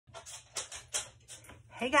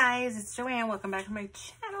Hey guys, it's Joanne. Welcome back to my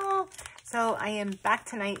channel. So I am back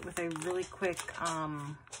tonight with a really quick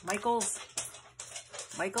Michael's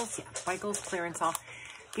clearance haul.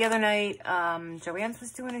 The other night, Joanne's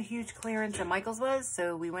was doing a huge clearance and Michael's was,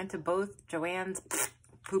 so we went to both. Joanne's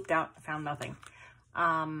pooped out, found nothing.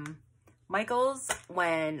 Michael's,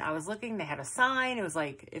 when I was looking, they had a sign. It was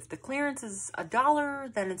like, if the clearance is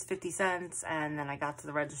 $1, then it's 50 cents. And then I got to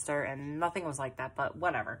the register and nothing was like that, but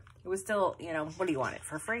whatever. It was still, you know, what do you want it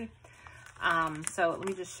for free? So let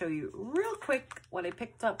me just show you real quick what I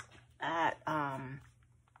picked up at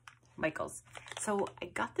Michael's. So I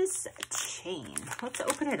got this chain. Let's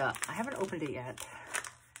open it up. I haven't opened it yet.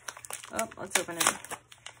 Oh, let's open it.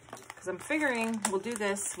 Because I'm figuring we'll do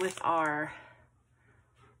this with our...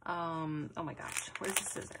 oh my gosh, where's the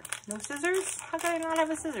scissor? No scissors? How could I not have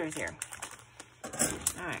a scissors here?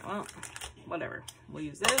 Alright, well, whatever. We'll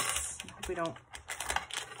use this. Hope we don't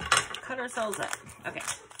cut ourselves up. Okay.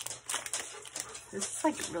 This is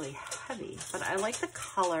like really heavy, but I like the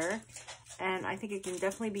color, and I think it can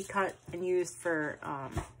definitely be cut and used for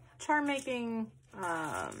charm making,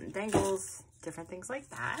 dangles, different things like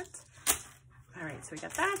that. Alright, so we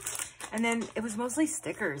got that. And then it was mostly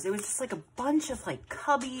stickers. It was just like a bunch of like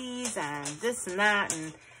cubbies and this and that,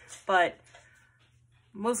 but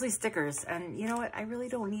mostly stickers. And you know what? I really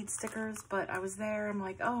don't need stickers, but I was there. I'm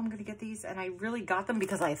like, oh, I'm going to get these. And I really got them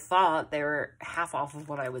because I thought they were half off of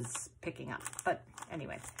what I was picking up. But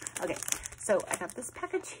anyway, okay. So I got this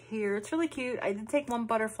package here. It's really cute. I did take one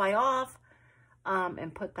butterfly off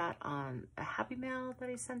and put that on a Happy Mail that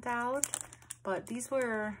I sent out. But these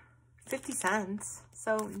were 50 cents,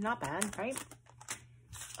 so not bad, right?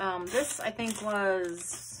 This I think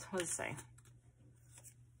was, what did it say?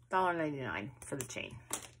 $1.99 for the chain.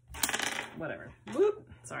 Whatever. Whoop,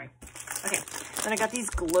 sorry. Okay, then I got these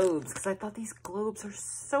globes because I thought these globes are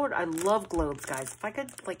so, I love globes, guys. If I could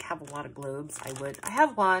like have a lot of globes, I would. I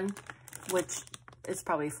have one, which is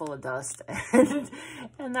probably full of dust and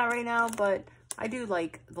not right now, but I do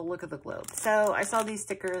like the look of the globe. So I saw these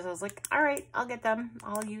stickers. I was like, all right, I'll get them.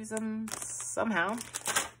 I'll use them somehow.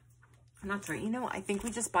 I'm not sure. You know, I think we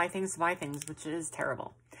just buy things to buy things, which is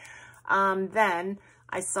terrible. Then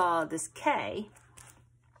I saw this K.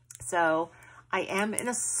 So I am in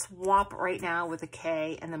a swap right now with a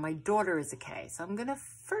K, and then my daughter is a K. So I'm going to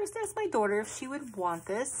first ask my daughter if she would want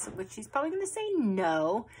this, which she's probably going to say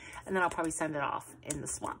no. And then I'll probably send it off in the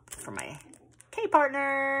swap for my K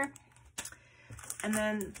partner. And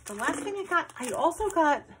then the last thing I also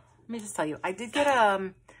got, let me just tell you, I did get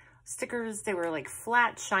stickers. They were like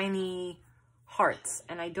flat, shiny hearts,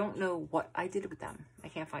 and I don't know what I did with them. I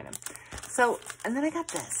can't find them. So, and then I got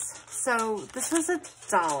this. So this was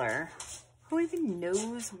 $1. Who even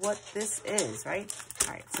knows what this is, right?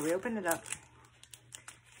 All right, so we opened it up.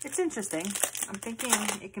 It's interesting. I'm thinking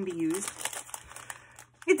it can be used.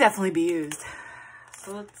 It could definitely be used.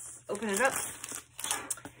 So let's open it up.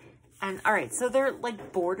 And all right, so they're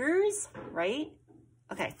like borders, right?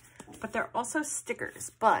 Okay, but they're also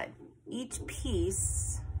stickers, but each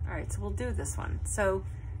piece, all right, so we'll do this one. So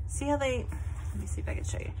see how they, let me see if I can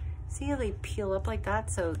show you. See how they peel up like that?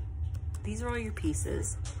 So these are all your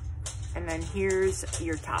pieces. And then here's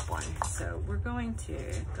your top one. So we're going to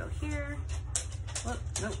go here. Oh,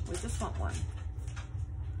 nope, we just want one.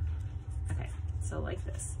 Okay, so like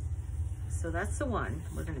this. So that's the one.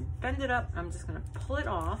 We're gonna bend it up. I'm just gonna pull it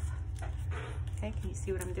off. Okay, can you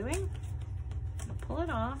see what I'm doing? I'll pull it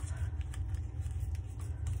off.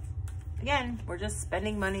 Again, we're just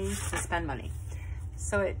spending money to spend money.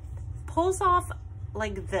 So it pulls off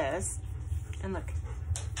like this. And look,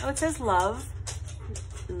 oh, it says love.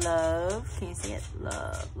 Love, can you see it?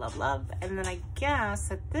 Love, love, love. And then I guess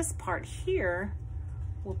that this part here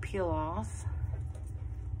will peel off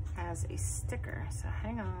as a sticker. So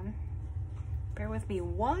hang on. Bear with me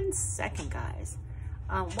 1 second, guys.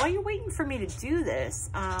 While you're waiting for me to do this,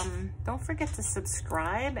 don't forget to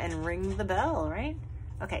subscribe and ring the bell, right?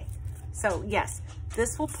 Okay, so yes,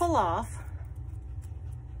 this will pull off.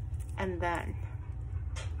 And then,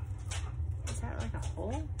 is that like a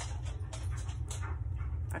hole?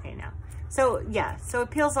 Okay, now. So yeah, so it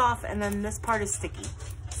peels off and then this part is sticky.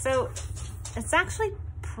 So it's actually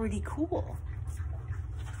pretty cool.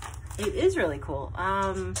 It is really cool.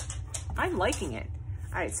 I'm liking it.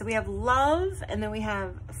 All right, so we have love, and then we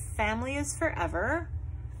have family is forever,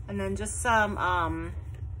 and then just some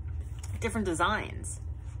different designs.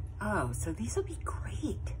 Oh, so these would be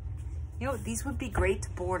great. You know, these would be great to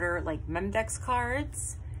border like Memdex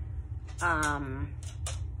cards,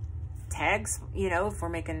 tags, you know, if we're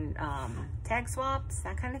making tag swaps,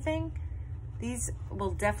 that kind of thing. These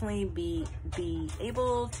will definitely be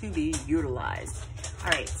able to be utilized. All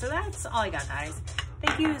right, so that's all I got, guys.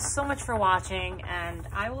 Thank you so much for watching, and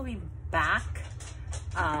I will be back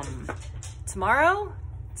tomorrow.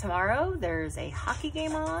 Tomorrow there's a hockey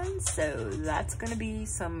game on, so that's gonna be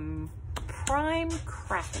some prime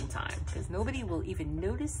crafting time because nobody will even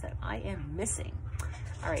notice that I am missing.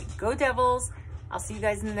 All right, go Devils. I'll see you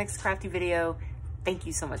guys in the next crafty video. Thank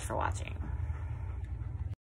you so much for watching.